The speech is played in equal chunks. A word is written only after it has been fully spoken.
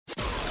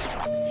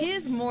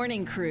His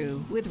Morning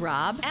Crew with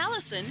Rob,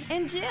 Allison,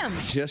 and Jim.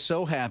 Just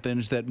so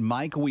happens that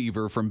Mike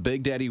Weaver from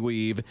Big Daddy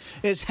Weave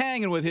is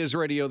hanging with his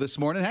radio this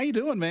morning. How you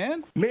doing,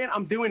 man? Man,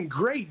 I'm doing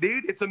great,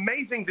 dude. It's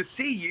amazing to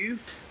see you.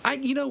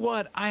 You know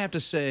what? I have to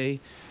say,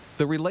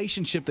 the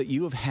relationship that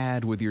you have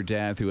had with your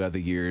dad throughout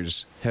the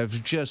years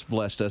have just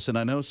blessed us. And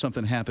I know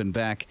something happened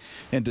back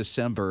in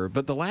December,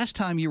 but the last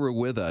time you were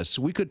with us,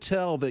 we could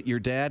tell that your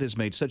dad has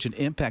made such an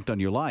impact on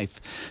your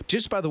life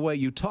just by the way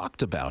you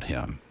talked about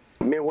him.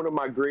 Man, one of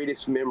my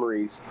greatest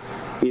memories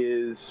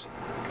is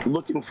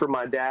looking for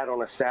my dad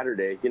on a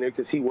Saturday,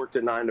 because he worked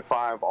a 9 to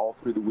 5 all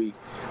through the week.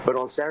 But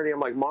on Saturday, I'm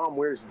like, Mom,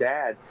 where's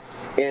Dad?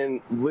 And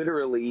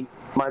literally,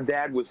 my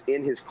dad was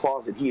in his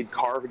closet. He had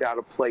carved out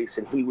a place,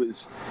 and he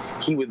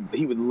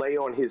would lay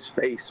on his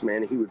face,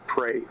 man, and he would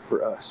pray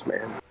for us,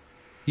 man.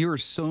 You are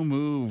so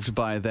moved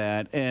by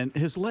that, and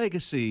his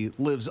legacy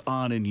lives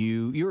on in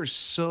you. You're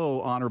so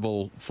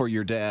honorable for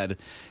your dad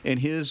and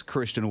his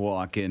Christian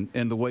walk and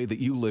the way that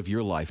you live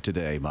your life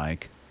today,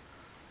 Mike.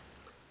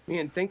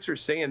 Man, thanks for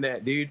saying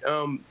that, dude.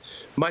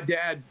 My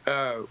dad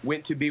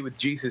went to be with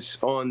Jesus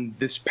on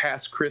this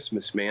past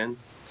Christmas, man.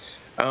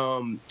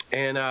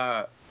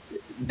 That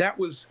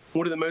was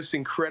one of the most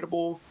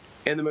incredible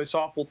and the most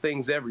awful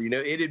things ever.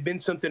 It had been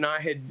something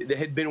that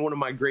had been one of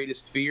my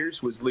greatest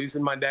fears, was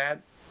losing my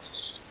dad.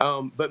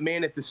 But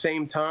man, at the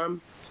same time,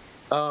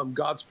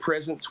 God's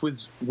presence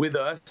was with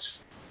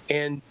us.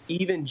 And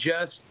even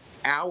just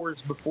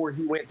hours before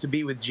he went to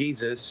be with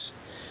Jesus,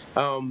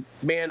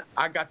 man,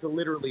 I got to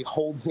literally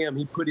hold him.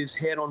 He put his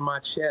head on my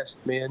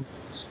chest, man,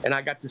 and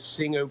I got to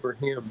sing over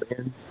him,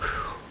 man.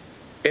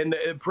 And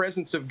the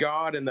presence of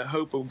God and the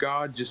hope of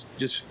God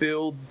just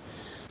filled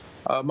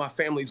my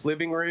family's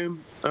living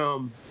room.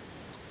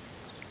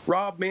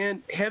 Rob,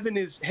 man, heaven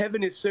is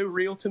so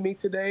real to me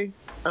today.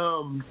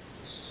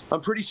 I'm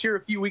pretty sure a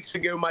few weeks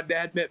ago my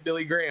dad met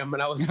Billy Graham,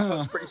 and I was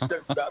pretty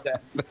stoked about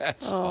that.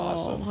 That's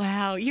awesome.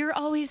 Wow. You're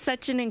always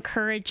such an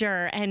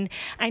encourager, and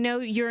I know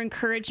your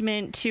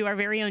encouragement to our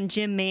very own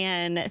Jim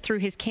Mann through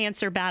his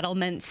cancer battle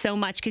meant so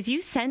much, because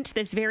you sent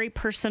this very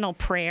personal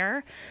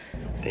prayer.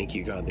 Thank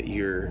you, God, that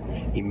you're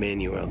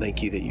Emmanuel.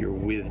 Thank you that you're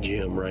with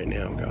Jim right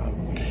now,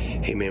 God.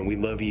 Hey, man, we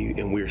love you,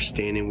 and we're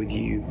standing with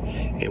you,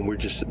 and we're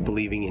just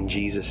believing in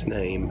Jesus'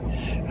 name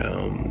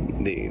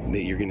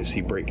that you're going to see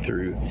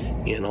breakthrough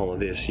in all of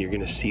this. You're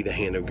going to see the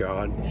hand of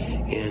God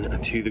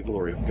and to the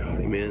glory of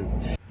God.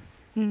 Amen.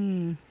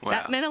 Wow.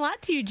 That meant a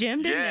lot to you,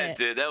 Jim, didn't it? Yeah, it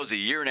did. That was a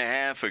year and a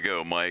half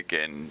ago, Mike,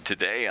 and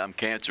today I'm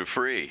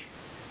cancer-free.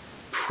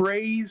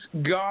 Praise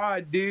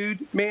God,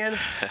 dude. Man,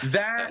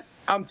 that,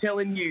 I'm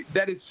telling you,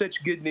 that is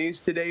such good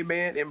news today,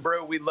 man. And,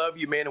 bro, we love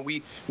you, man, and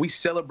we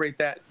celebrate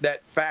that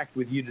fact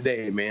with you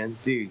today, man.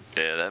 Dude.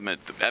 Yeah,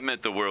 that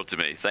meant the world to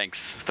me.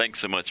 Thanks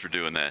so much for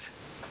doing that.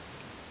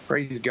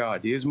 Praise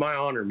God, dude. It was my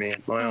honor,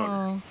 man. My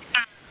honor.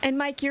 And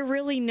Mike, you're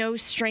really no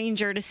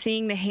stranger to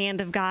seeing the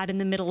hand of God in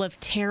the middle of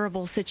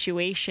terrible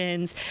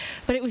situations.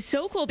 But it was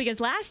so cool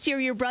because last year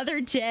your brother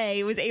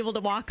Jay was able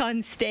to walk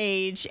on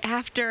stage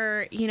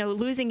after,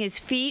 losing his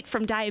feet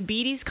from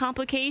diabetes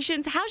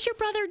complications. How's your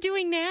brother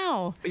doing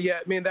now? Yeah,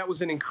 man, that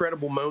was an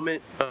incredible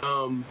moment.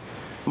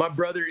 My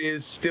brother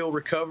is still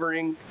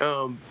recovering.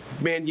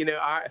 Man,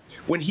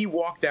 when he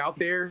walked out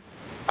there,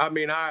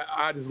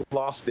 I just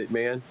lost it,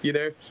 man,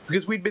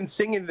 because we'd been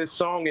singing this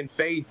song in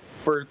faith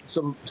for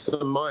some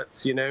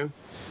months, to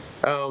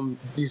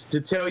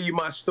tell you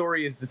my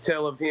story is the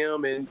tell of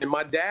him. And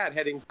my dad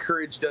had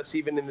encouraged us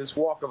even in this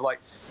walk of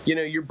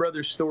your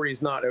brother's story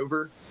is not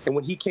over. And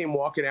when he came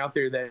walking out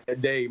there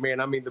that day, man,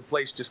 the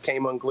place just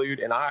came unglued,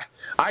 and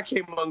I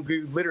came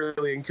unglued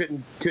literally and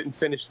couldn't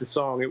finish the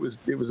song. It was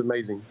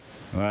amazing.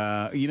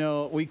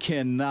 We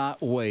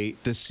cannot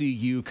wait to see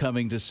you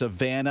coming to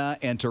Savannah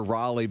and to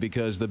Raleigh,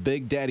 because the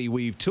Big Daddy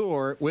Weave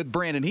tour with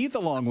Brandon Heath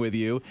along with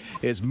you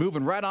is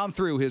moving right on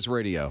through his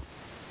radio.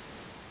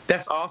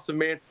 That's awesome,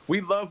 man.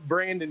 We love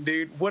Brandon,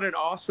 dude. What an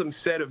awesome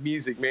set of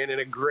music, man, and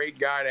a great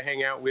guy to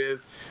hang out with.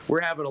 We're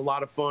having a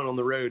lot of fun on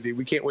the road, dude.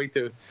 We can't wait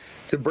to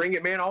bring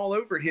it, man, all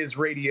over his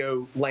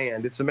radio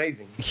land. It's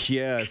amazing.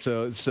 Yeah,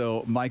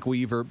 so Mike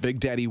Weaver, Big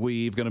Daddy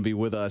Weave, going to be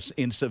with us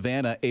in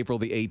Savannah April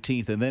the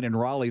 18th, and then in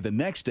Raleigh the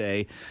next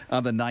day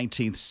on the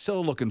 19th. So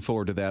looking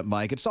forward to that,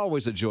 Mike. It's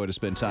always a joy to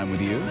spend time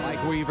with you.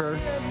 Mike Weaver,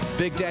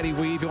 Big Daddy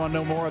Weave. You want to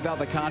know more about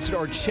the concert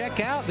or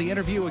check out the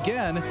interview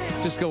again,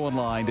 just go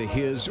online to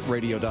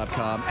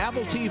hisradio.com,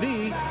 Apple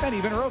TV, and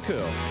even Roku.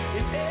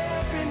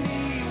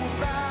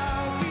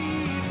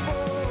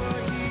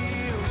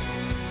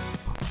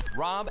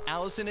 Rob,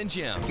 Allison, and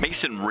Jim.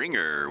 Mason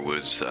Ringer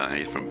was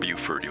he's from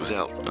Beaufort. He was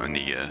out on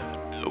the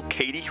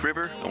Ocady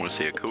River. I want to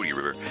say Ocady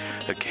River.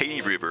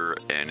 Ocady River,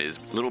 and his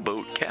little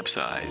boat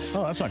capsized.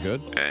 Oh, that's not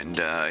good.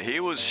 And he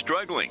was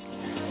struggling,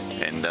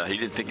 and he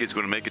didn't think he was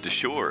going to make it to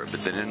shore.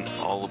 But then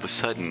all of a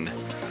sudden,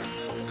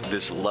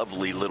 this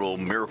lovely little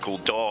miracle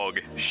dog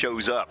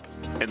shows up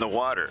in the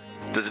water.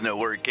 Doesn't know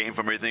where he came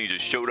from or anything. He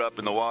just showed up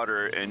in the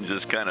water and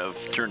just kind of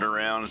turned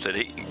around and said,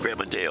 "Hey, grab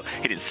my tail."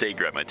 He didn't say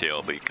grab my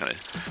tail, but he kind of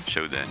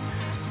showed that.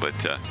 But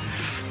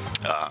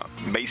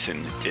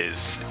Mason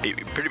he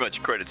pretty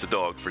much credits the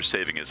dog for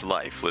saving his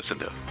life. Listen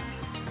to him.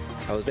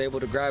 I was able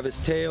to grab his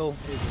tail.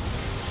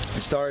 He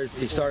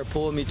started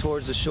pulling me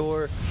towards the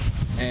shore,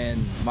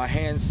 and my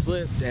hand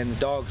slipped, and the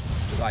dog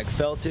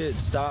felt it,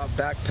 stopped,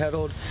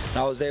 backpedaled, and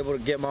I was able to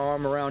get my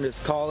arm around his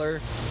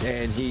collar,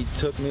 and he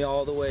took me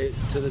all the way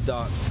to the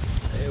dock.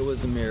 It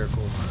was a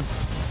miracle.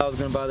 I was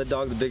going to buy the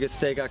dog the biggest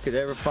steak I could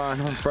ever find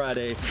on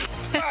Friday.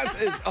 That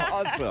is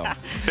awesome.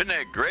 Isn't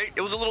that great?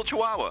 It was a little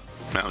Chihuahua.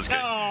 No, I was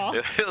kidding. Aw.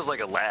 It was like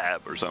a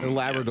lab or something. A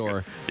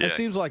Labrador. Yeah. It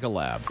seems like a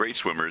lab. Great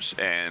swimmers,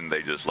 and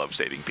they just love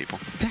saving people.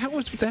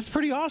 That's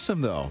pretty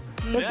awesome, though.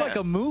 It's Yeah. like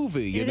a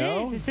movie, you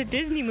know? It is. It's a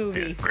Disney movie.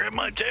 Yeah, grab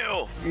my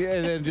tail. Yeah,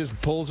 and then just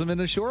pulls him in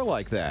the shore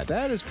like that.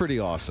 That is pretty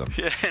awesome.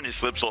 Yeah, and he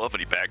slips off and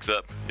he backs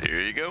up. Here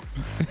you go.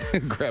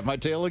 Grab my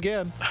tail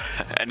again.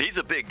 And he's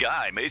a big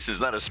guy. Mason's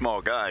not a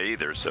small guy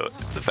either. So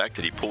the fact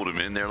that he pulled him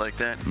in there like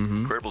that,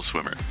 incredible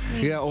swimmer.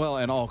 Yeah, well,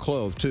 and all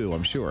clothed, too,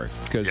 I'm sure.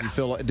 Because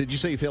did you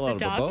say you fell out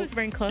The of a dog boat? was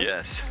wearing clothes.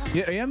 Yes.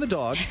 Yeah, and the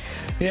dog.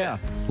 Yeah,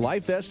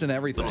 life vest and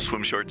everything. Little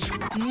swim shorts.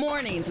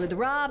 Mornings with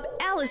Rob,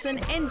 Allison,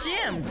 and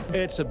Jim.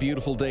 It's a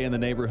beautiful day in the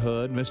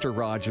neighborhood. Mr.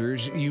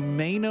 Rogers, you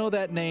may know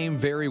that name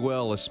very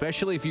well,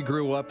 especially if you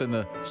grew up in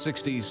the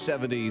 60s,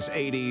 70s,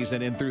 80s,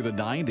 and in through the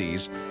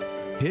 90s.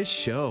 His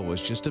show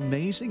was just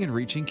amazing in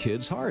reaching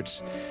kids'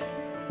 hearts.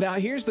 Now,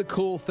 here's the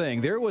cool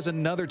thing. There was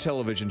another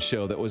television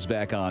show that was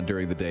back on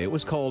during the day. It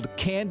was called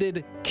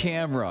Candid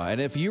Camera. And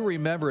if you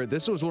remember it,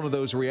 this was one of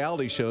those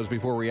reality shows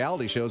before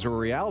reality shows were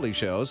reality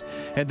shows.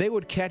 And they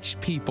would catch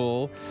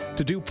people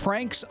to do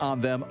pranks on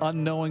them,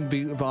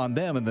 unknowing on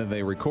them, and then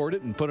they record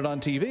it and put it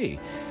on TV.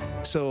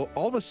 So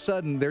all of a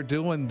sudden, they're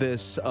doing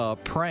this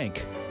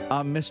prank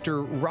on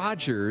Mr.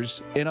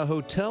 Rogers in a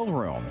hotel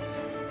room.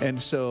 And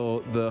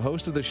so the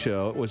host of the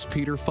show was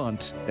Peter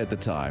Funt at the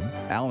time.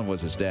 Alan was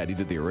his dad. He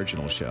did the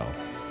original show.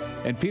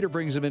 And Peter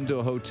brings him into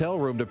a hotel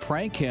room to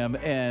prank him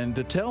and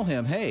to tell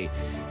him, hey,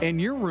 in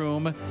your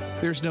room,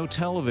 there's no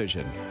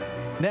television.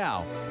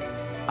 Now,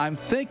 I'm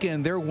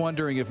thinking they're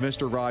wondering if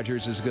Mr.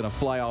 Rogers is going to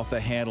fly off the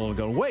handle and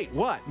go, wait,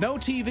 what? No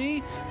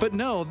TV? But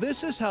no,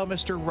 this is how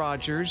Mr.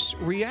 Rogers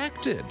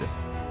reacted.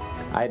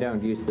 I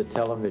don't use the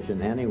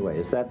television anyway.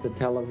 Is that the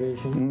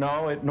television?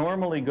 No, it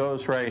normally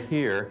goes right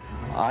here.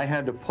 I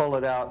had to pull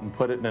it out and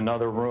put it in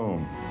another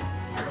room.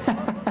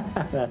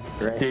 That's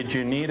great. Did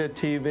you need a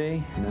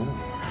TV? No.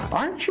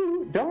 Aren't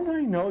you? Don't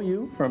I know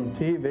you from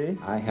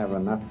TV? I have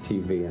enough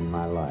TV in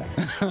my life.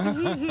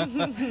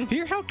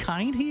 Hear how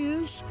kind he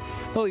is?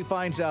 Well, he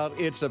finds out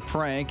it's a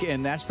prank,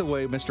 and that's the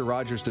way Mr.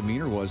 Rogers'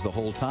 demeanor was the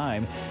whole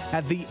time.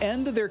 At the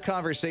end of their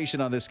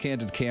conversation on this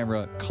Candid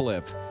Camera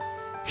clip,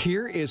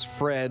 here is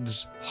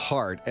Fred's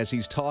heart as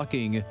he's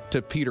talking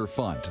to Peter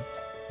Funt.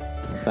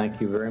 Thank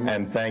you very much.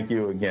 And thank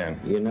you again.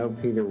 You know,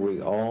 Peter,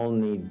 we all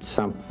need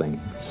something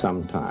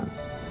sometime.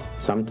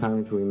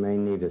 Sometimes we may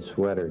need a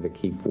sweater to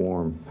keep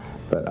warm,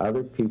 but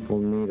other people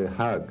need a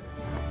hug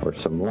or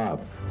some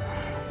love.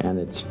 And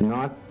it's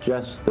not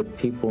just that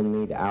people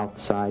need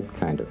outside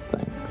kind of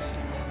things.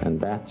 And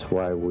that's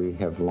why we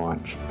have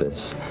launched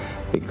this,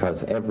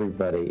 because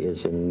everybody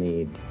is in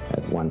need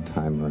at one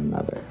time or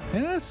another.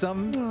 And that's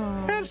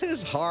something. That's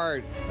his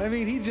heart. I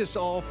mean, he's just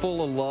all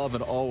full of love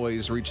and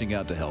always reaching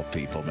out to help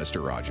people,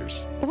 Mr.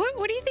 Rogers.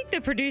 What do you think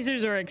the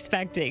producers were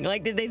expecting?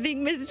 Like, did they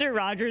think Mr.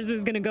 Rogers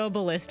was going to go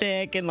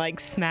ballistic and,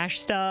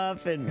 smash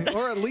stuff?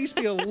 Or at least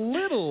be a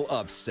little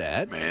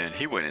upset. Man,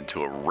 he went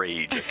into a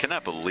rage. I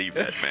cannot believe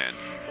that, man.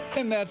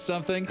 And that's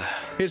something.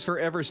 His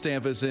forever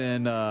stamp is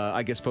in,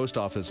 I guess, post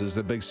offices.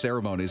 The big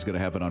ceremony is going to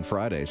happen on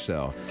Friday.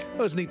 So it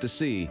was neat to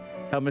see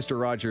how Mr.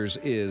 Rogers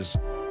is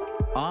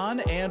on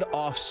and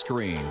off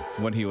screen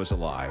when he was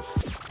alive.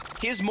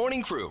 His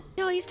morning crew.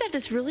 I used to have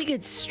this really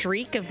good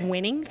streak of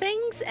winning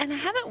things, and I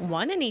haven't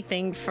won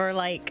anything for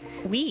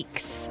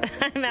weeks.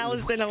 I'm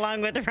Allison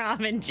along with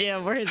Rob and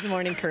Jim. We're his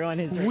morning crew on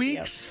his radio.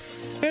 Weeks?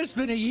 It's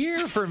been a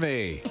year for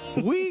me.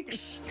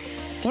 Weeks?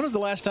 When was the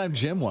last time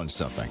Jim won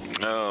something?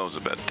 Oh, it was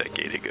about a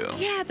decade ago.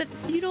 Yeah, but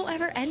you don't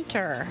ever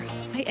enter.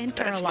 I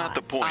enter That's a lot. not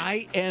the point.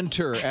 I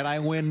enter and I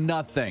win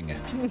nothing.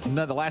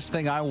 No, the last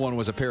thing I won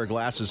was a pair of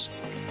glasses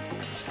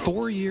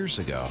 4 years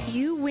ago.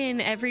 You win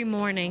every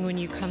morning when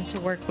you come to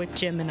work with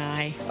Jim and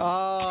I.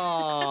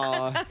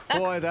 Oh,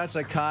 boy, that's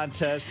a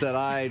contest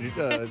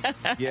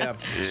that yeah.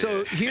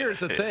 So here's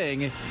the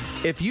thing.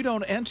 If you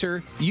don't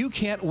enter, you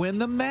can't win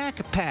the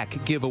Mac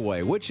Pack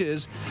giveaway, which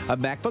is a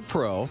MacBook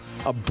Pro,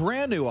 a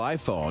brand new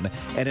iPhone,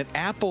 and an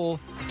Apple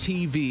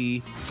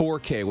TV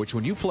 4K, which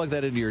when you plug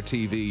that into your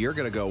TV, you're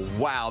going to go,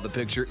 wow, the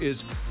picture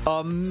is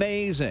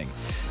amazing.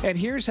 And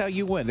here's how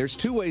you win. There's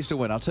two ways to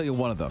win. I'll tell you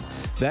one of them.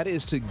 That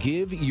is to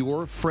give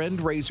your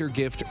Friendraiser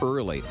gift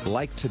early,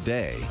 like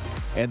today.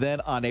 And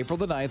then on April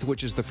the 9th,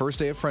 which is the first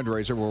day of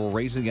Friendraiser, where we're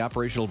raising the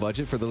operational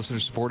budget for the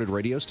listener-supported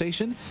radio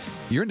station,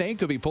 your name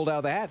could be pulled out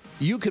of that.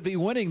 You could be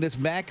winning this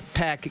Mac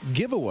Pack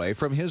giveaway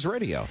from his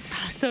radio.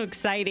 So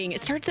exciting.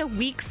 It starts a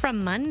week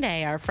from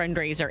Monday, our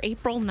Friendraiser,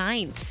 April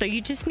 9th. So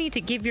you just need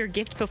to give your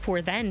gift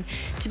before then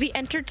to be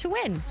entered to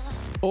win.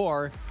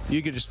 Or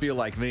you could just feel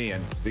like me,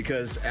 and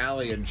because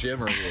Allie and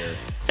Jim are here,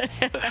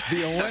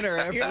 be a winner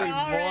every You're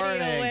already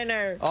morning. a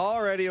winner.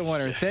 Already a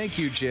winner. Thank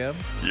you, Jim.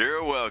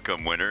 You're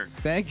welcome, winner.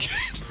 Thank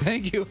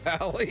you,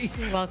 Allie.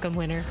 You're welcome,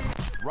 winner.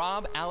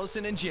 Rob,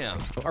 Allison, and Jim.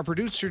 Our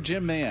producer,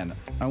 Jim Mann,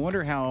 I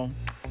wonder how,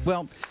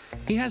 well,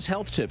 he has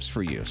health tips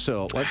for you.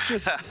 So let's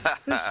just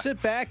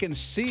sit back and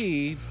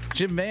see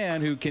Jim Mann,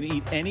 who can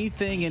eat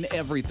anything and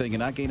everything and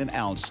not gain an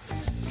ounce,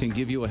 can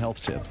give you a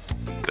health tip.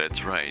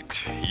 That's right.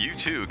 You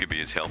too can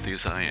be as healthy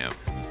as I am.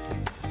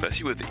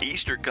 Especially with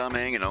Easter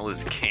coming and all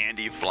this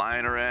candy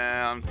flying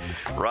around.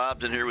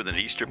 Rob's in here with an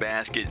Easter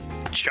basket,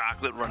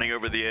 chocolate running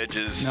over the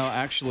edges. No,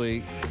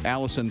 actually,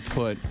 Allison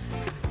put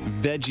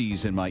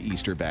veggies in my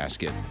Easter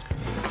basket.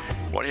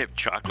 Why do you have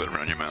chocolate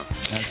around your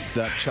mouth? That's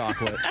that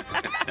chocolate.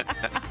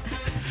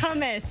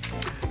 Hummus.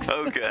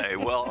 Okay,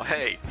 well,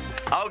 hey,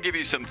 I'll give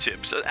you some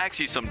tips.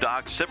 Actually,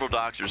 several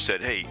doctors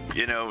said, hey,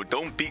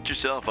 don't beat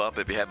yourself up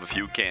if you have a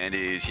few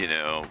candies,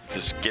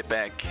 just get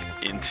back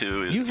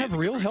into You have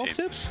real health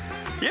tips?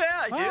 Yeah,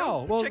 I do.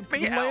 Oh, well, Check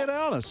me lay out. it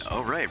on us.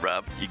 All right,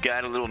 Rob, you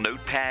got a little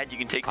notepad you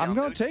can take down I'm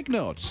going notes? to take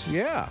notes,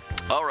 yeah.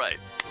 All right.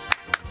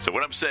 So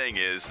what I'm saying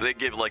is they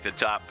give like the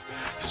top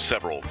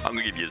several. I'm going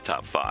to give you the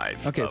top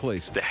 5. Okay,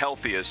 please. The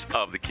healthiest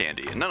of the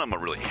candy. And none of them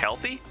are really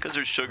healthy because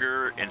there's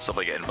sugar and stuff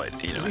like that. But,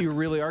 So you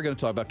really are going to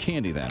talk about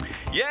candy then?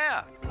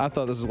 Yeah. I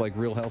thought this was like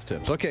real health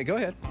tips. Okay, go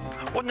ahead.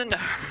 Well, no.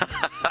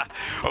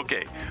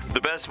 Okay,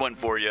 the best one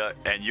for you,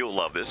 and you'll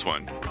love this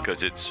one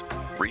because it's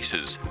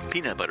Reese's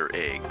peanut butter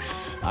eggs.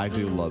 I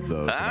do love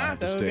those, and I have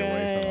to So stay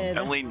away from them.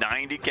 good. Only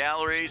 90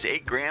 calories,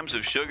 8 grams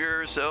of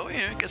sugar, so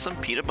get some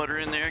peanut butter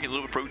in there, get a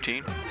little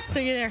protein. So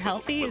you're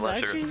healthy? Is with that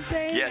less what sugar. you're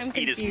saying? Yes, I'm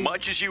eat as confused.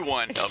 much as you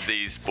want of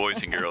these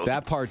boys and girls.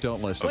 That part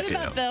don't listen What to.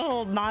 about the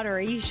whole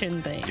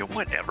moderation thing? Yeah,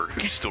 whatever.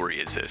 Whose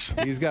story is this?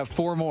 He's got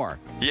 4 more.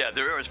 Yeah,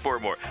 there is 4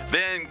 more.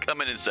 Then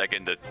coming in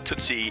second, the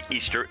Tootsie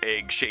Easter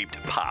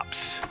egg-shaped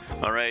pops.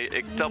 All right,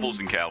 it doubles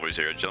in calories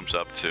here. It jumps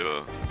up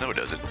to, no it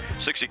doesn't,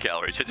 60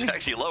 calories. It's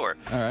actually lower.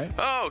 All right.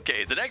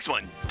 Okay, the next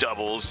one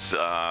doubles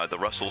the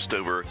Russell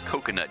Stover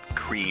coconut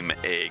cream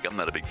egg. I'm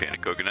not a big fan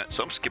of coconut,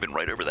 so I'm skipping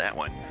right over that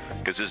one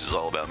because this is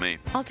all about me.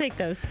 I'll take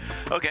those.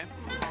 Okay,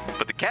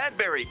 but the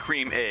Cadbury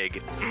cream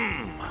egg,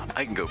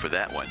 I can go for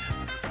that one.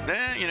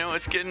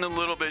 It's getting a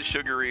little bit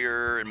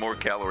sugarier and more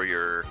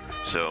calorier.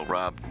 So,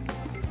 Rob,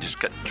 just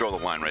draw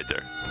the line right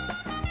there.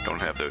 Don't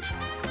have those.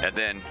 And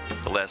then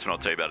the last one I'll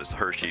tell you about is the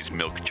Hershey's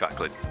Milk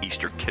Chocolate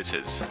Easter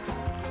Kisses.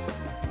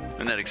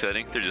 Isn't that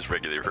exciting? They're just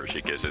regular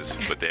Hershey Kisses,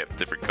 but they have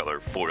different color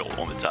foil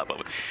on the top of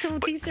it. So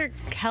these are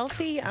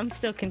healthy? I'm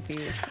still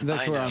confused.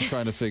 That's I what know. I'm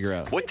trying to figure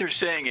out. What they're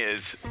saying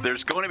is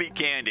there's going to be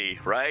candy,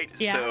 right?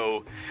 Yeah.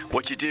 So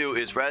what you do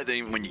is rather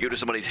than when you go to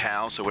somebody's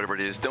house or whatever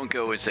it is, don't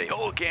go and say,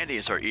 oh, candy,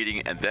 and start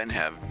eating and then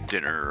have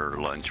dinner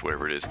or lunch,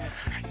 whatever it is.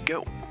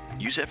 Go.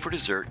 Use that for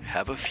dessert,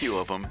 have a few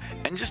of them,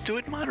 and just do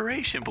it in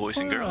moderation, boys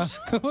and girls.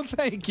 Well,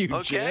 thank you,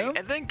 Okay? Jim.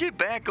 And then get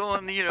back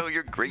on,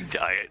 your great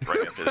diet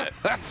right after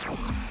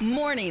that.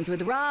 Mornings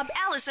with Rob,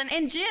 Allison,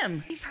 and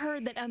Jim. We've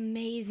heard that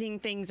amazing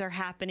things are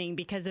happening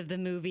because of the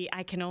movie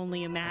I Can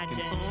Only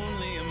Imagine.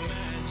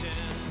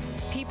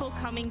 People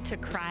coming to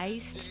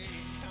Christ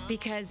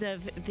because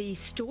of the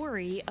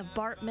story of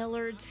Bart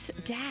Millard's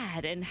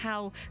dad and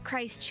how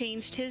Christ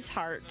changed his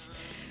heart.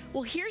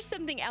 Well, here's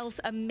something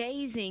else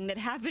amazing that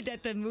happened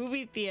at the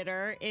movie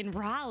theater in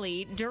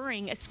Raleigh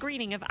during a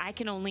screening of I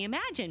Can Only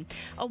Imagine.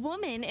 A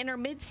woman in her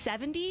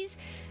mid-70s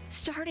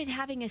started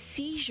having a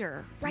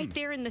seizure right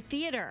there in the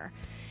theater.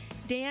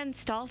 Dan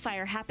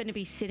Stallfire happened to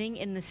be sitting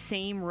in the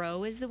same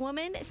row as the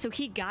woman, so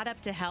he got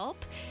up to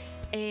help.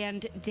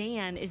 And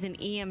Dan is an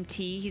EMT.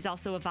 He's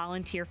also a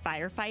volunteer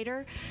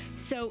firefighter.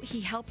 So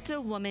he helped the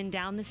woman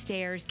down the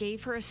stairs,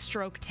 gave her a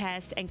stroke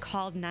test, and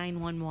called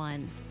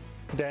 911.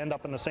 To end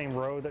up in the same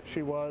row that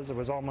she was, it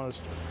was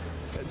almost,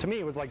 to me,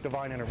 it was like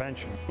divine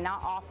intervention.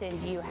 Not often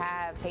do you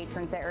have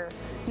patrons that are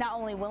not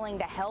only willing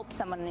to help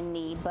someone in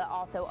need, but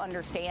also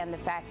understand the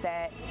fact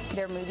that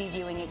their movie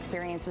viewing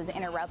experience was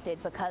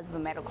interrupted because of a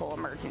medical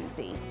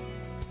emergency.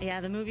 Yeah,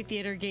 the movie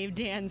theater gave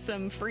Dan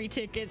some free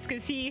tickets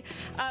because he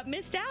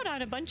missed out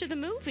on a bunch of the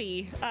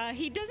movie.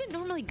 He doesn't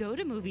normally go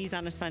to movies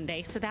on a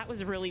Sunday, so that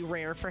was really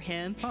rare for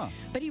him. Huh.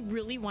 But he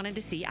really wanted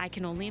to see I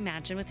Can Only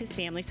Imagine with his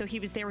family, so he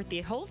was there with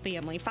the whole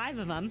family, 5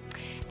 of them.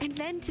 And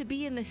then to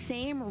be in the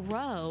same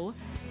row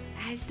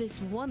as this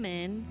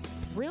woman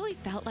really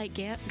felt like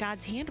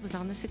God's hand was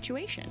on the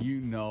situation.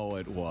 You know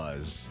it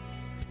was.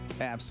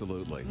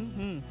 Absolutely.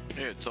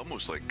 Yeah, it's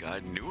almost like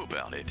God knew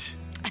about it.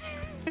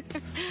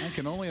 I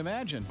can only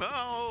imagine.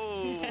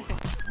 Oh!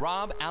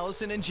 Rob,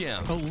 Allison, and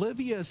Jim.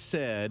 Olivia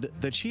said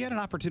that she had an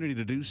opportunity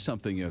to do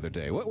something the other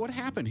day. What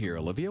happened here,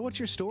 Olivia? What's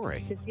your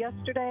story?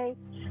 Yesterday,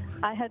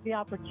 I had the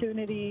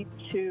opportunity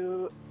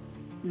to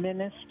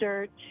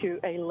minister to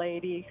a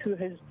lady who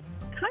has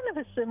kind of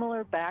a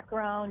similar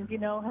background. You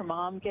know, her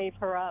mom gave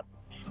her up.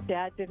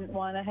 Dad didn't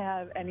want to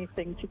have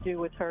anything to do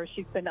with her.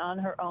 She's been on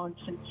her own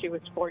since she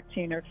was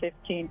 14 or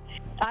 15.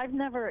 I've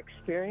never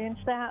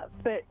experienced that,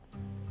 but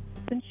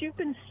since you've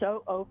been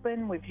so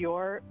open with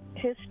your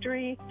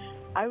history,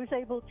 I was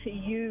able to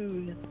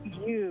use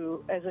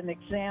you as an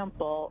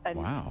example and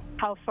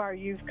how far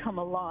you've come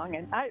along.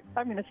 And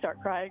I'm going to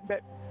start crying,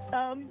 but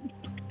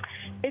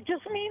it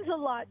just means a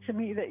lot to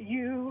me that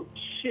you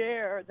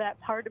share that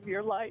part of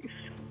your life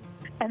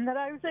and that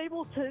I was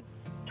able to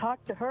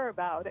talk to her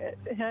about it.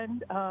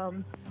 And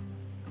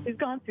she's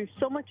gone through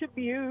so much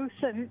abuse,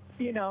 and,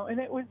 you know, and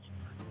it was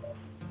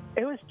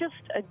just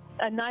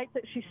a night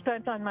that she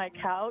spent on my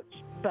couch,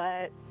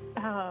 but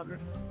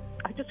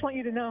I just want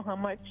you to know how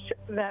much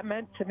that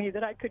meant to me,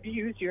 that I could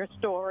use your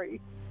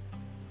story.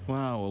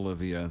 Wow,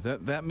 Olivia,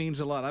 that means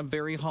a lot. I'm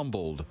very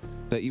humbled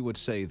that you would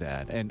say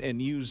that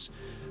and use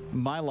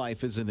my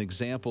life as an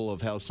example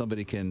of how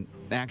somebody can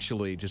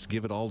actually just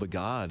give it all to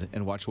God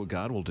and watch what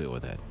God will do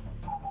with it.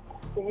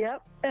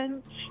 Yep.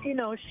 And, you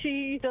know,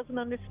 she doesn't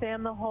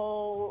understand the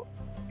whole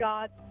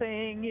God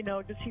thing, you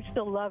know, does he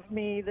still love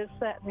me, this,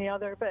 that, and the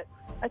other. But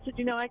I said,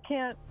 you know, I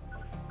can't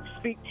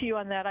speak to you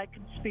on that. I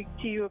can speak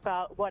to you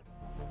about what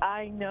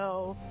I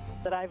know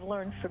that I've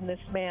learned from this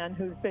man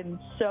who's been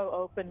so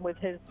open with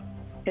his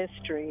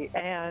history.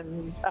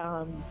 And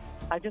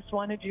I just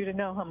wanted you to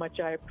know how much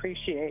I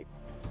appreciate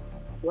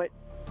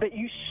that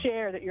you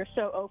share, that you're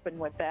so open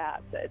with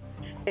that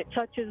it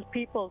touches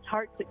people's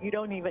hearts that you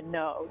don't even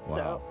know. Wow.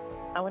 So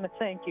I want to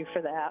thank you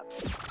for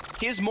that.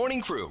 His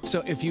Morning Crew.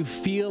 So if you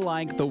feel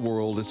like the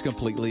world is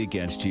completely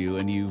against you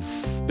and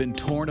you've been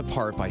torn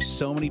apart by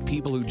so many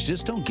people who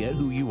just don't get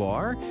who you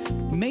are,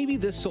 maybe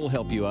this will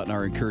help you out in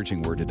our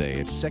encouraging word today.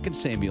 It's 2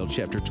 Samuel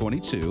chapter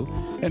 22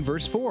 and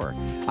verse 4.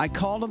 I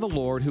called on the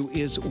Lord who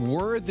is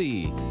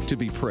worthy to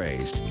be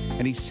praised,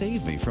 and he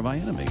saved me from my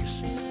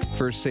enemies.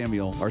 2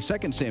 Samuel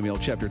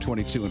chapter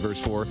 22 and verse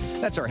 4.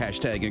 That's our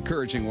hashtag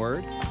encouraging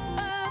word.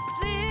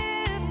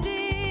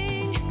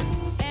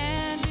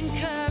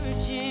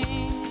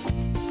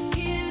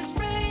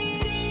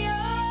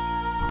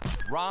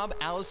 Rob,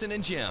 Allison,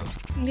 and Jim.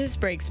 This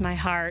breaks my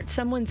heart.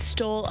 Someone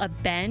stole a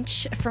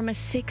bench from a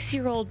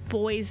 6-year-old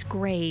boy's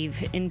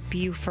grave in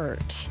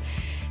Beaufort.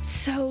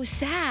 So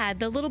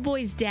sad. The little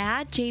boy's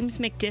dad, James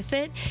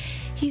McDiffett,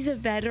 he's a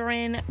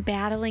veteran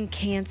battling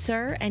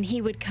cancer, and he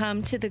would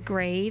come to the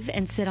grave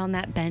and sit on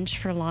that bench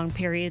for long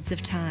periods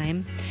of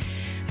time.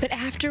 But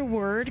after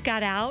word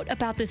got out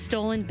about the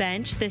stolen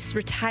bench, this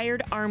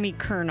retired Army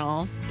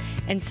colonel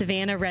and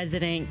Savannah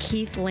resident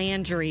Keith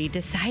Landry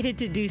decided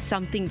to do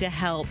something to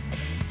help.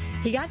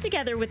 He got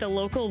together with a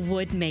local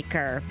wood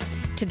maker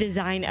to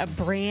design a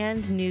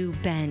brand new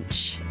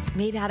bench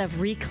made out of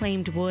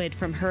reclaimed wood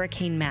from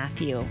Hurricane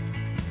Matthew.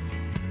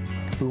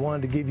 We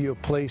wanted to give you a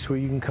place where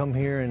you can come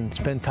here and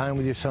spend time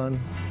with your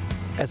son.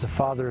 As a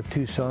father of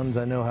 2 sons,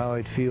 I know how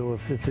I'd feel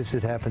if this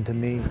had happened to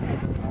me.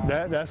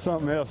 That's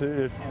something else.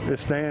 It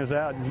stands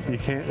out. You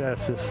can't,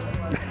 that's just,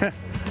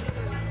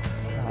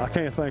 I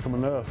can't thank them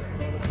enough.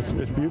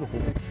 It's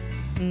beautiful.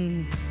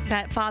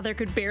 That father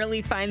could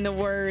barely find the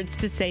words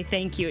to say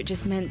thank you. It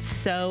just meant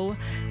so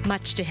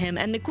much to him.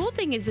 And the cool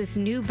thing is this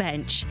new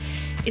bench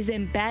is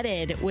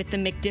embedded with the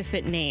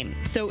McDiffett name.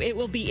 So it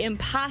will be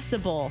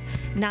impossible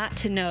not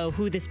to know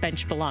who this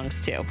bench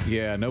belongs to.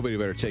 Yeah, nobody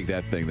better take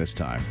that thing this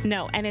time.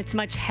 No, and it's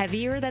much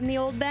heavier than the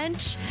old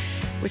bench,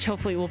 which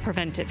hopefully will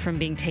prevent it from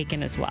being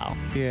taken as well.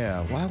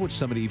 Yeah, why would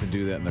somebody even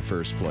do that in the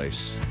first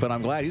place? But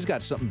I'm glad he's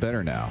got something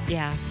better now.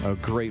 Yeah. A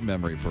great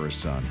memory for his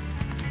son.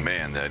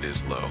 Man, that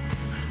is low.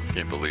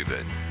 Can't believe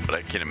it. But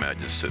I can't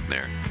imagine sitting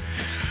there.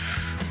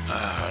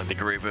 The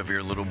grave of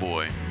your little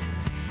boy.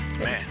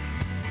 Man.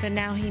 But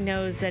now he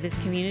knows that his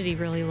community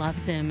really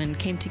loves him and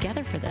came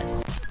together for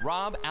this.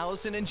 Rob,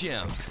 Allison, and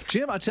Jim.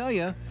 Jim, I tell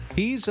you,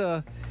 he's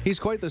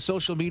quite the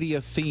social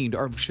media fiend,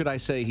 or should I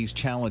say he's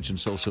challenged in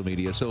social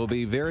media. So it'll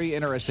be very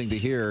interesting to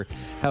hear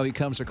how he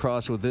comes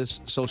across with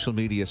this social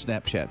media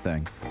Snapchat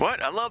thing.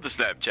 What? I love the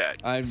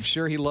Snapchat. I'm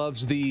sure he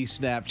loves the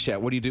Snapchat.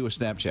 What do you do with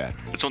Snapchat?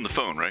 It's on the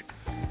phone, right?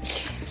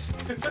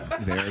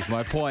 There's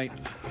my point.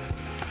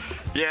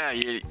 Yeah,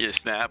 you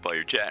snap while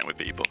you're chatting with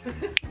people.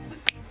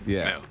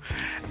 Yeah. No.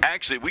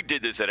 Actually, we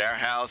did this at our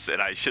house,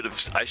 and I should have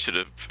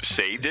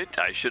saved it.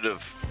 I should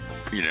have,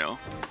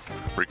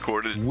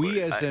 recorded.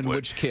 We as in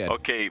which kid?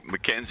 Okay,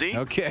 Mackenzie.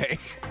 Okay.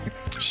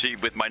 She,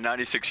 with my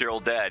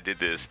 96-year-old dad,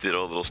 did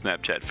all the little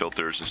Snapchat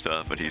filters and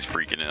stuff, and he's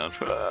freaking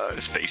out.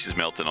 His face is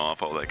melting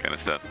off, all that kind of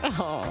stuff.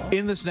 Oh.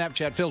 In the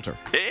Snapchat filter?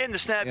 In the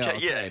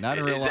Snapchat, yeah. Not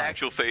in real life. His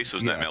actual face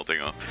was not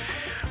melting off.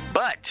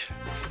 But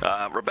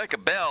Rebecca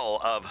Bell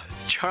of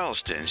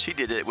Charleston, she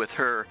did it with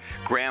her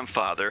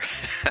grandfather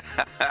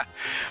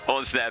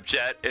on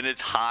Snapchat, and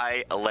it's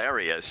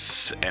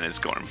hilarious, and it's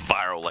going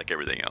viral like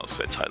everything else.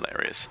 That's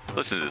hilarious.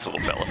 Listen to this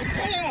little fella.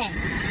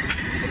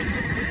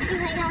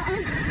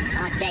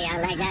 I'll tell you,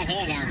 I like that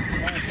hair now.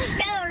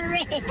 No,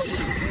 Rick.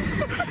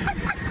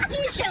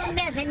 You're so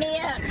messing me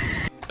up.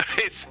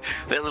 It's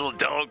that little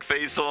dog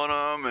face on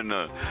him and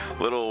the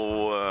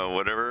little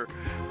whatever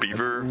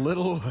beaver,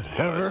 little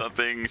whatever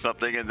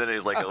something, and then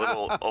he's like a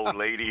little old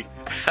lady,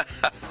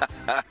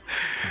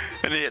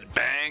 and he had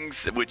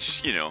bangs,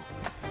 which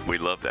we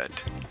love that.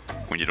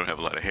 When you don't have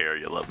a lot of hair,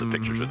 you love the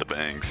pictures with the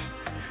bangs.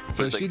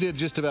 So she did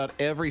just about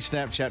every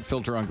Snapchat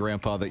filter on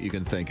Grandpa that you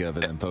can think of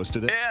and then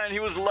posted it? Yeah, and he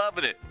was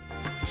loving it.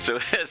 So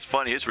that's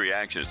funny. His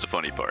reaction is the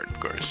funny part, of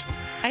course.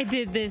 I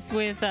did this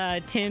with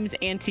Tim's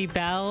Auntie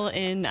Belle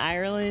in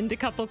Ireland a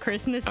couple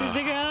Christmases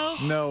ago.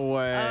 No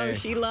way. Oh,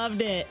 she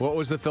loved it. What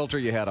was the filter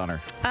you had on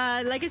her?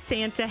 Like a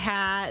Santa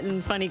hat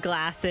and funny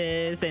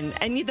glasses and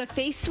the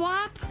face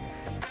swap.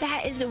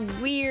 That is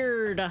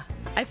weird.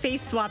 I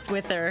face swapped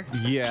with her.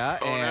 Yeah,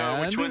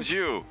 no, which one's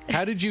you?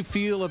 How did you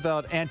feel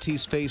about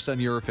Auntie's face on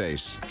your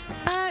face?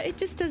 It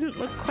just doesn't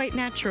look quite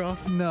natural.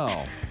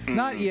 No,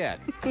 not yet.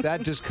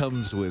 That just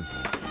comes with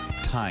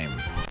time.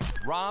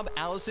 Rob,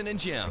 Allison, and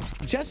Jim.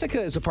 Jessica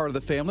is a part of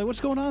the family.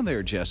 What's going on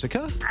there,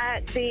 Jessica?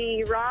 At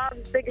the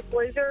Rob's Biggest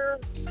Loser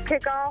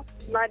kickoff,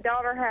 my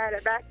daughter had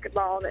a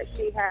basketball that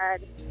she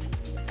had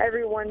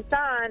everyone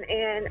sign,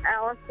 and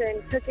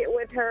Allison took it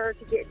with her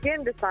to get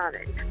Jim to sign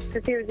it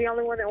because he was the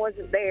only one that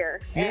wasn't there.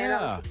 And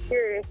I was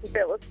curious if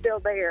it was still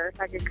there, if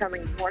I could come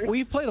in the morning.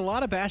 We've played a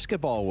lot of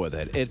basketball with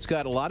it. It's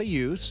got a lot of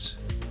use.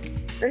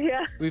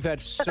 Yeah. We've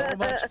had so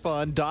much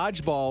fun.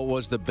 Dodgeball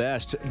was the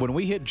best. When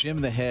we hit Jim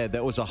in the head,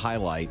 that was a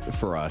highlight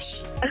for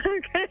us.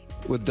 Okay.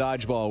 With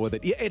dodgeball with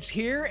it. Yeah, it's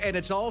here, and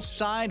it's all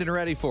signed and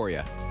ready for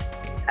you.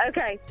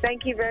 Okay.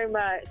 Thank you very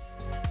much.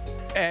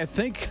 I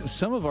think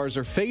some of ours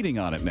are fading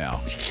on it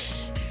now.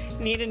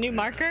 Need a new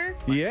marker?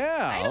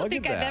 Yeah, I don't look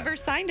think at I've that. ever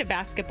signed a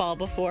basketball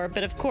before,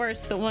 but of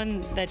course, the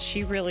one that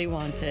she really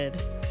wanted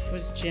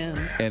was Jim's.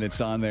 And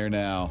it's on there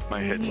now. My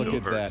head Look still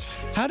at that.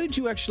 hurts. How did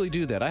you actually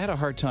do that? I had a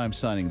hard time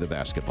signing the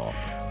basketball.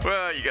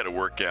 Well, you got to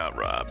work out,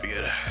 Rob. You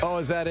gotta, Oh,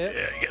 is that it?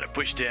 yeah, you got to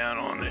push down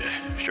on the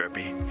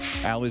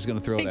Sharpie. Allie's going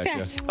to throw it at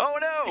you. Oh,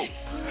 no.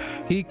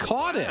 He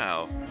caught it.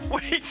 Wow.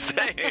 What are you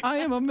saying? I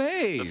am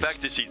amazed. The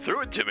fact that she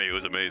threw it to me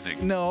was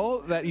amazing.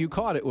 No, that you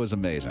caught it was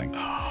amazing.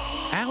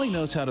 Allie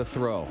knows how to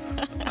throw.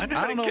 I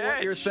don't know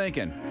what you're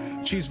thinking.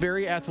 She's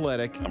very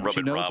athletic. I'm She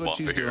rubbing knows Rob what off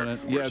she's of here. doing. It.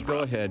 Where's Yeah, go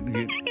Rob? ahead.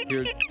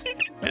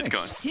 It's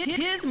gone.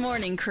 His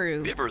morning crew.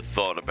 Have you ever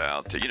thought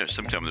about,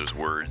 sometimes there's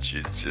words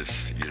you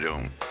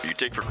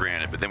take for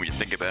granted, but then when you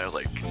think about it,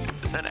 like,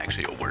 is that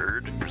actually a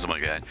word or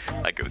something like that?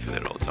 I go through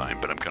that all the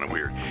time, but I'm kind of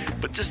weird.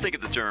 But just think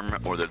of the term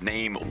or the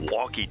name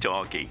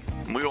walkie-talkie.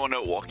 We all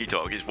know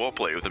walkie-talkies. We'll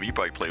play with them. You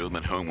probably play with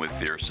them at home with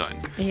your son.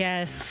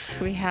 Yes,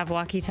 we have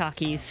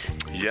walkie-talkies.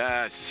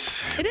 Yes.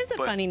 It is a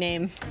funny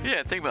name.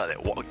 Yeah, think about it.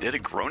 Did a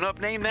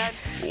grown-up name that?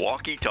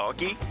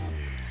 Walkie-talkie?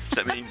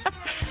 I mean,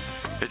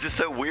 it's just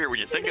so weird when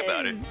you think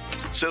about it.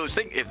 So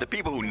think if the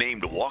people who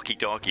named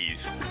walkie-talkie,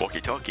 what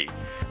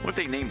if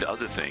they named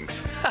other things?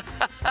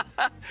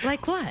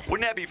 Like what?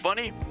 Wouldn't that be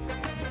funny?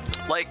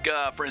 Like,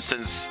 for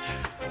instance,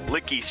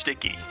 Licky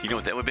Sticky. You know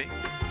what that would be?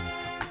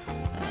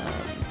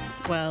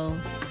 Well,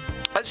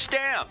 a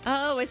stamp.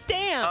 Oh, a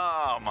stamp.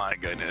 Oh, my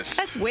goodness.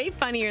 That's way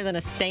funnier than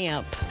a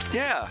stamp.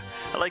 Yeah.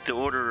 I'd like to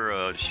order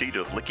a sheet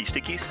of Licky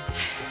Stickies.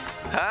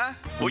 Huh?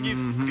 Wouldn't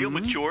you feel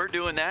mature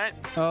doing that?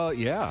 Oh,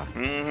 yeah.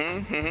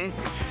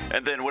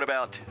 And then what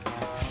about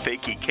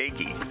fakey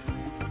cakey?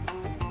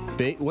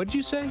 What'd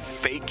you say?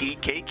 Fakey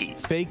cakey.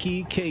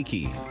 Fakey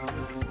cakey.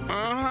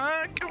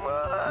 Come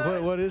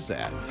on. What is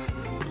that?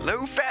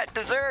 Low-fat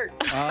dessert.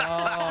 Oh,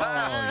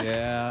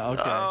 yeah.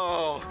 Okay.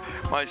 Oh,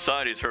 my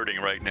side is hurting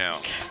right now.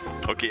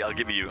 Okay, I'll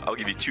give you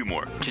two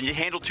more. Can you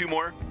handle two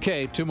more?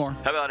 Okay, two more.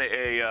 How about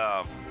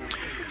a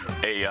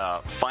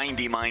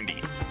findy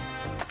mindy?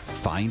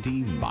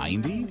 Findy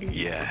mindy?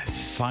 Yes.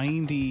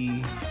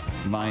 Findy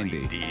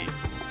mindy.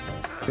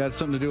 Got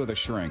something to do with a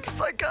shrink.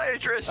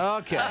 Psychiatrist.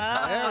 Okay,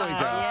 there we go.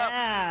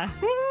 Yeah.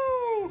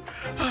 Woo!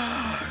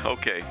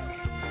 Okay.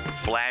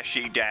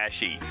 Flashy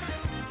dashy.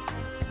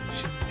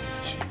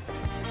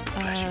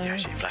 Flashy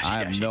dashy. Flashy I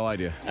have no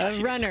idea.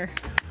 A runner.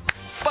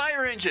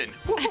 Fire engine.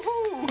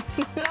 Woo-hoo-hoo.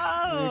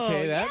 Oh,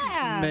 Okay, that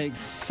yeah. makes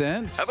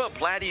sense. How about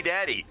Platty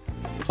Daddy?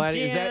 Platty,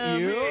 is that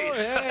you? Jim.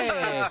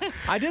 Hey.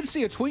 I did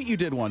see a tweet you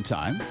did one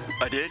time.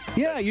 I did?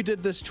 Yeah, you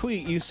did this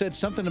tweet. You said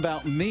something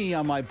about me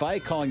on my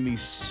bike calling me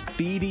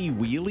Speedy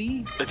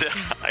Wheelie.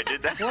 I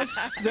did that.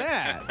 What's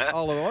that?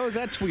 What was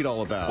that tweet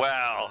all about?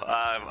 Wow,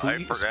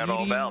 I forgot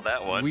all about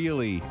that one.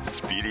 Wheelie.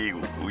 Speedy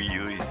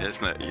Wheelie.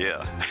 That's not,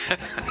 yeah.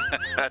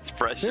 That's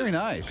precious. Very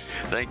nice.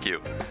 Thank you.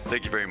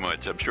 Thank you very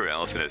much. I'm sure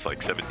Allison has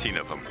like 17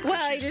 of them. Well,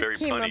 I She's just very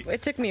came punny. up.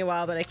 It took me a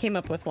while, but I came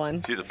up with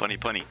one. She's a funny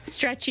punny.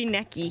 Stretchy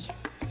necky.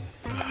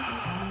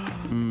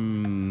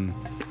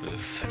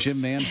 Jim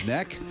Mann's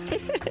neck? A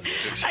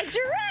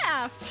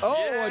giraffe.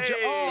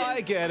 Oh,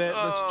 I get it.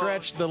 The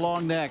stretch, the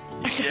long neck.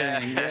 Yeah.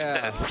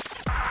 Yeah.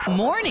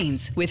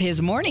 Mornings with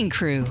his morning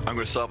crew. I'm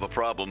going to solve a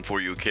problem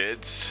for you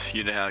kids.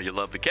 You know how you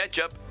love the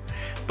ketchup,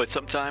 but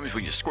sometimes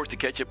when you squirt the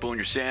ketchup on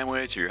your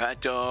sandwich or your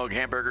hot dog,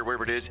 hamburger,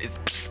 wherever it is,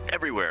 it's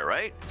everywhere,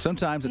 right?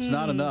 Sometimes it's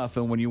not enough,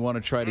 and when you want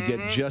to try to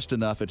get just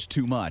enough, it's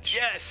too much.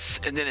 Yes,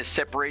 and then it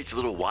separates a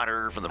little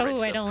water from the red Oh,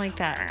 stuff. I don't like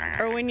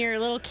that. Or when your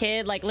little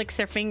kid licks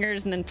their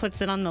fingers and then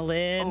puts it on the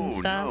lid and Oh,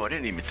 stuff. no, I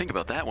didn't even think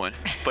about that one.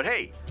 But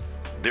hey,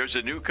 There's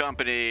a new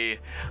company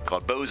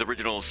called Bo's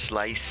Original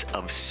Slice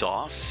of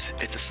Sauce.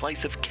 It's a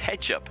slice of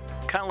ketchup,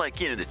 kind of like,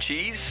 the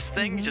cheese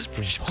thing. You just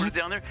put it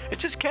down there.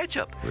 It's just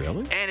ketchup.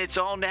 Really? And it's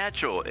all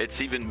natural. It's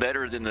even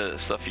better than the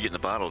stuff you get in the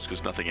bottles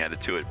because nothing added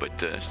to it.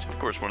 But, of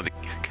course, one of the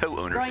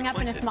co-owners. Growing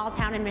up in a small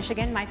town in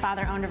Michigan, my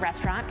father owned a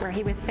restaurant where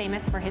he was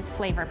famous for his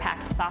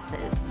flavor-packed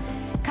sauces.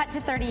 Cut to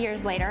 30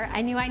 years later,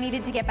 I knew I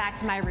needed to get back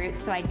to my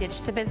roots, so I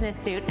ditched the business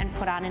suit and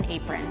put on an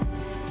apron.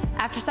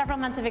 After several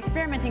months of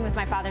experimenting with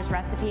my father's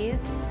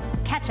recipes,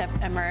 ketchup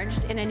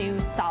emerged in a new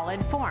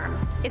solid form.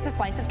 It's a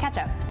slice of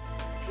ketchup.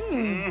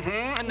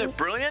 And they're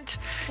brilliant.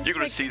 You're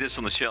going to see this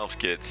on the shelves,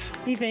 kids.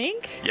 You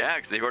think? Yeah,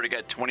 because they've already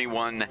got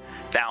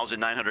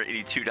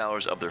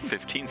 $21,982 of their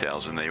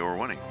 $15,000 they were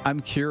winning. I'm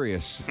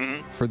curious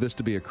for this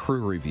to be a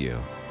crew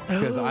review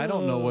because I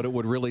don't know what it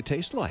would really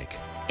taste like.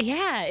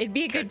 Yeah, it'd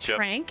be a good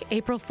prank.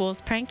 April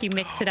Fool's prank. You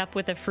mix it up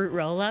with a fruit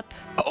roll-up.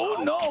 Oh,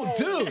 no,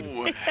 dude.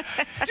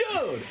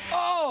 Dude.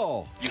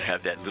 Oh. You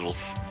have that little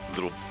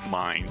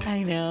mind.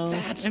 I know.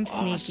 That's I'm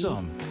sneaky.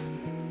 awesome.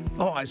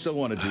 Oh, I so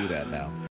want to do that now.